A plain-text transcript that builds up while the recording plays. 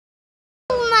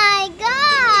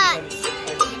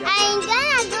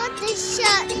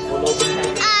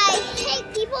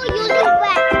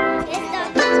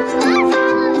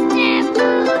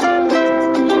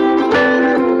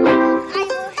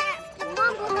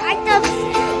items.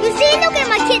 You see, look at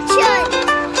my kitchen.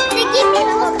 They give me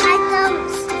book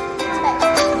items.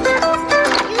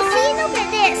 You see, look at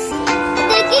this.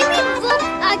 They give me book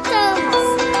items.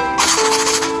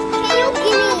 Can you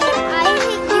give me? I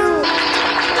hate you.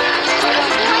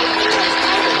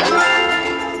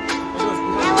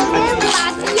 I will give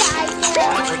Barbie items.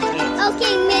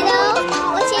 Okay, middle.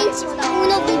 We'll change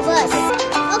Uno reverse.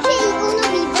 Okay, Uno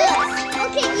reverse.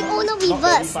 Okay, Uno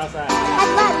reverse. How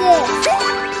about this?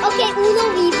 Okay, Uno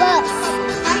reverse.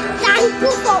 Thank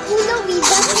you for Uno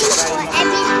reversing for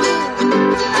everything.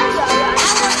 I will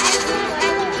answer for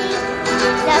everything.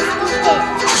 That's stupid.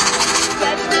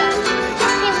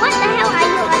 Okay, what the hell are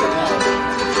you doing?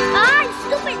 Ah,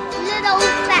 stupid little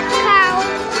fat cow.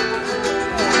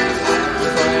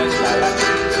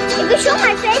 If you show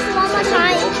my face one more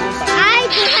time, I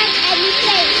don't have any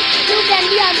face. Look at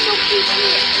me, I'm so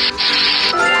pretty.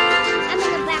 I'm in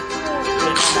the back room.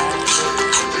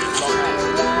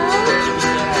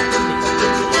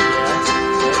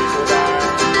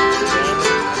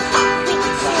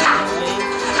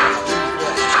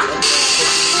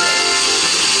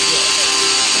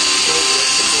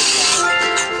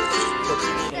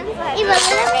 If a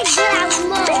little bit good, I will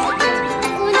move.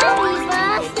 Uno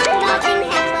reverse, nothing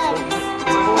happens.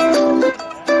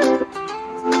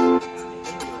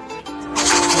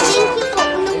 Thank you for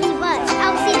Uno reverse.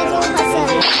 I'll see the wrong person.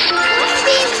 Don't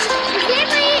be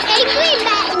very angry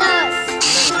madness.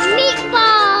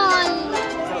 Meatball.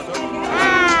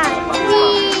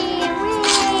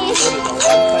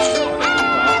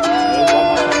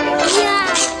 Yeah.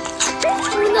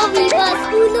 Uno reverse,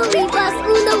 Uno reverse,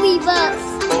 Uno reverse.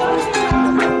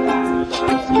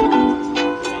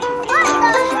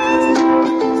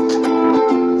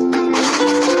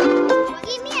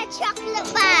 Give me a chocolate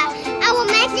bar. I will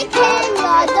magically turn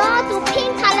your door to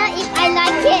pink color if I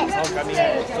like it.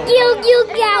 You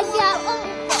gaga.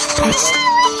 We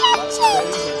can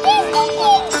change this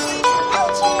thing. I'll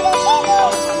change the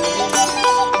little.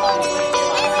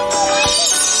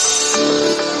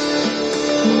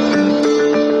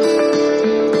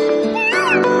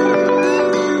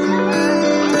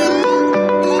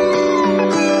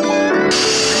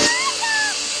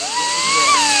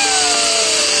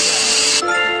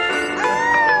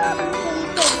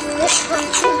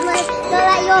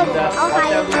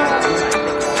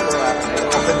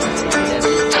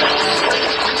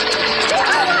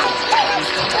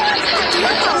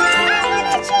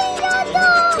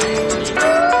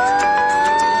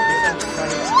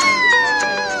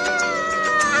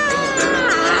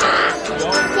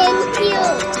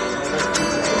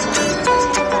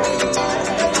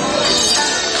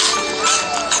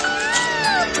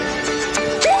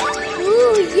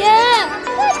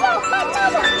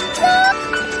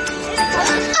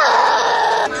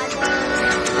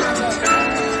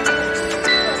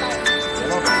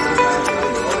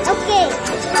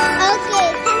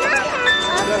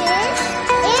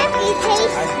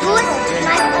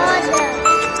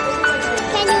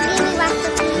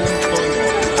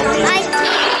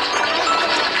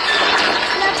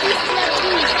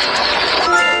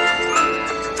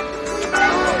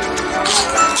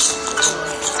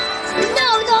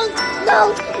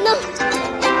 No.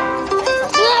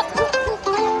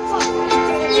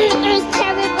 It's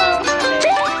terrible.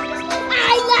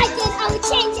 I like it. I'll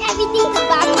change everything to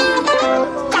Barbie.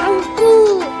 Thank you.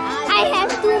 I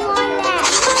have 2 more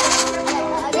left.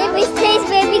 If it tastes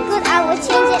very good, I will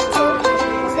change it to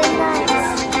the nuts.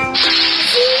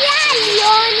 See, yeah,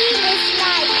 Leonie is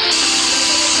like.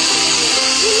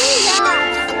 Give me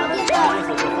yours.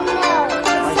 No.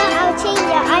 So I'll change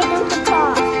your item to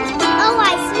Paul. Oh,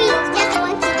 I sweet. Just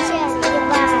one teacher.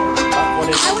 Goodbye.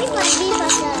 I wait for the B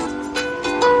person.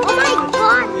 Oh my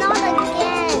god, not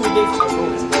again.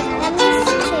 Let me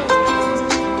change.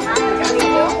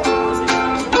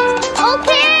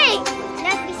 Okay.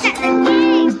 Let's reset the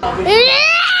game.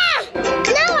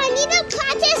 Now I need a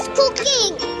practice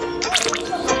cooking.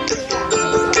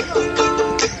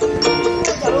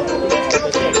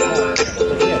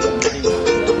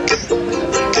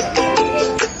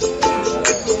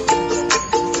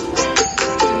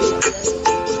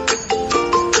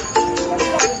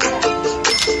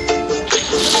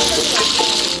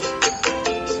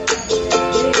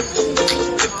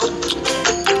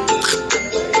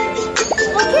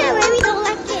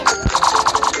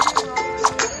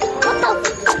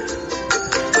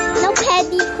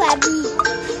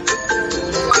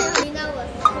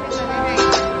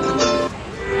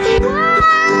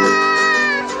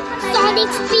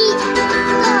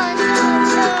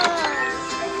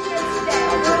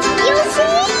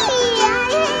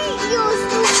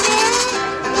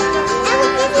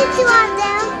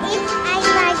 If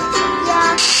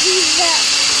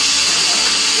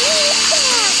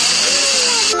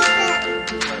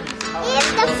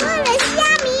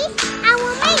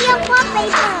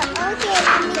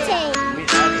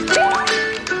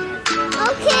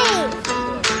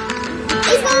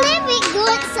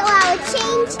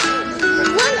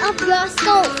off your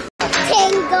stove.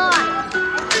 Thank God.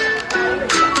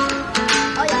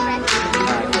 Oh, your friend.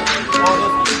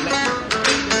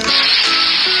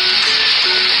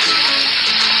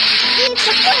 It's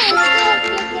a friend.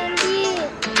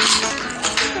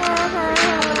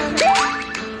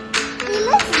 It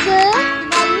looks good,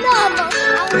 but no, but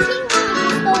I'll change the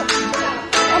stove.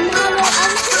 And how will I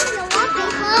change the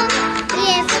wallpaper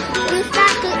if you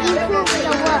start to improve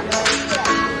your work?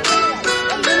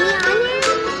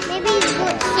 Maybe it's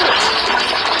good too.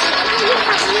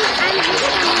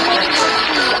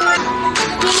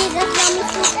 Just let me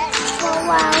sit for a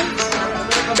while.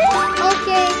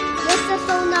 Okay, this is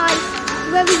so nice.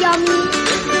 Very yummy.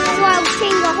 So I'll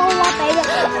change the whole wallpaper.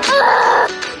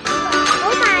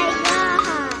 Oh my god.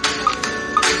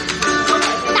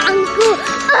 Thank you.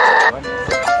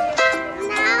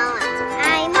 Now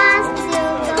I must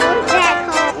go back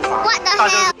home. What the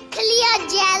hell? Clear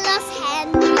jealous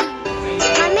hand.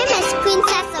 My name is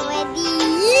Princess already.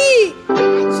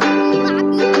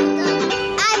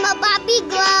 I'm a Barbie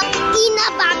girl in a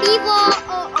Barbie world.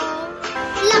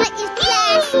 Life is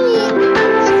plastic.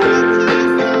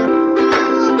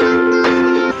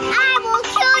 I will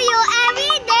kill you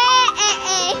every day.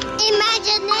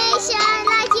 Imagination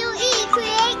like you eat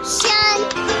creation.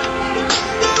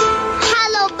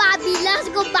 Hello Barbie, let's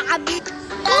go Barbie.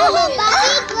 I'm a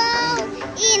Barbie girl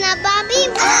in a Barbie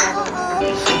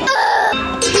world.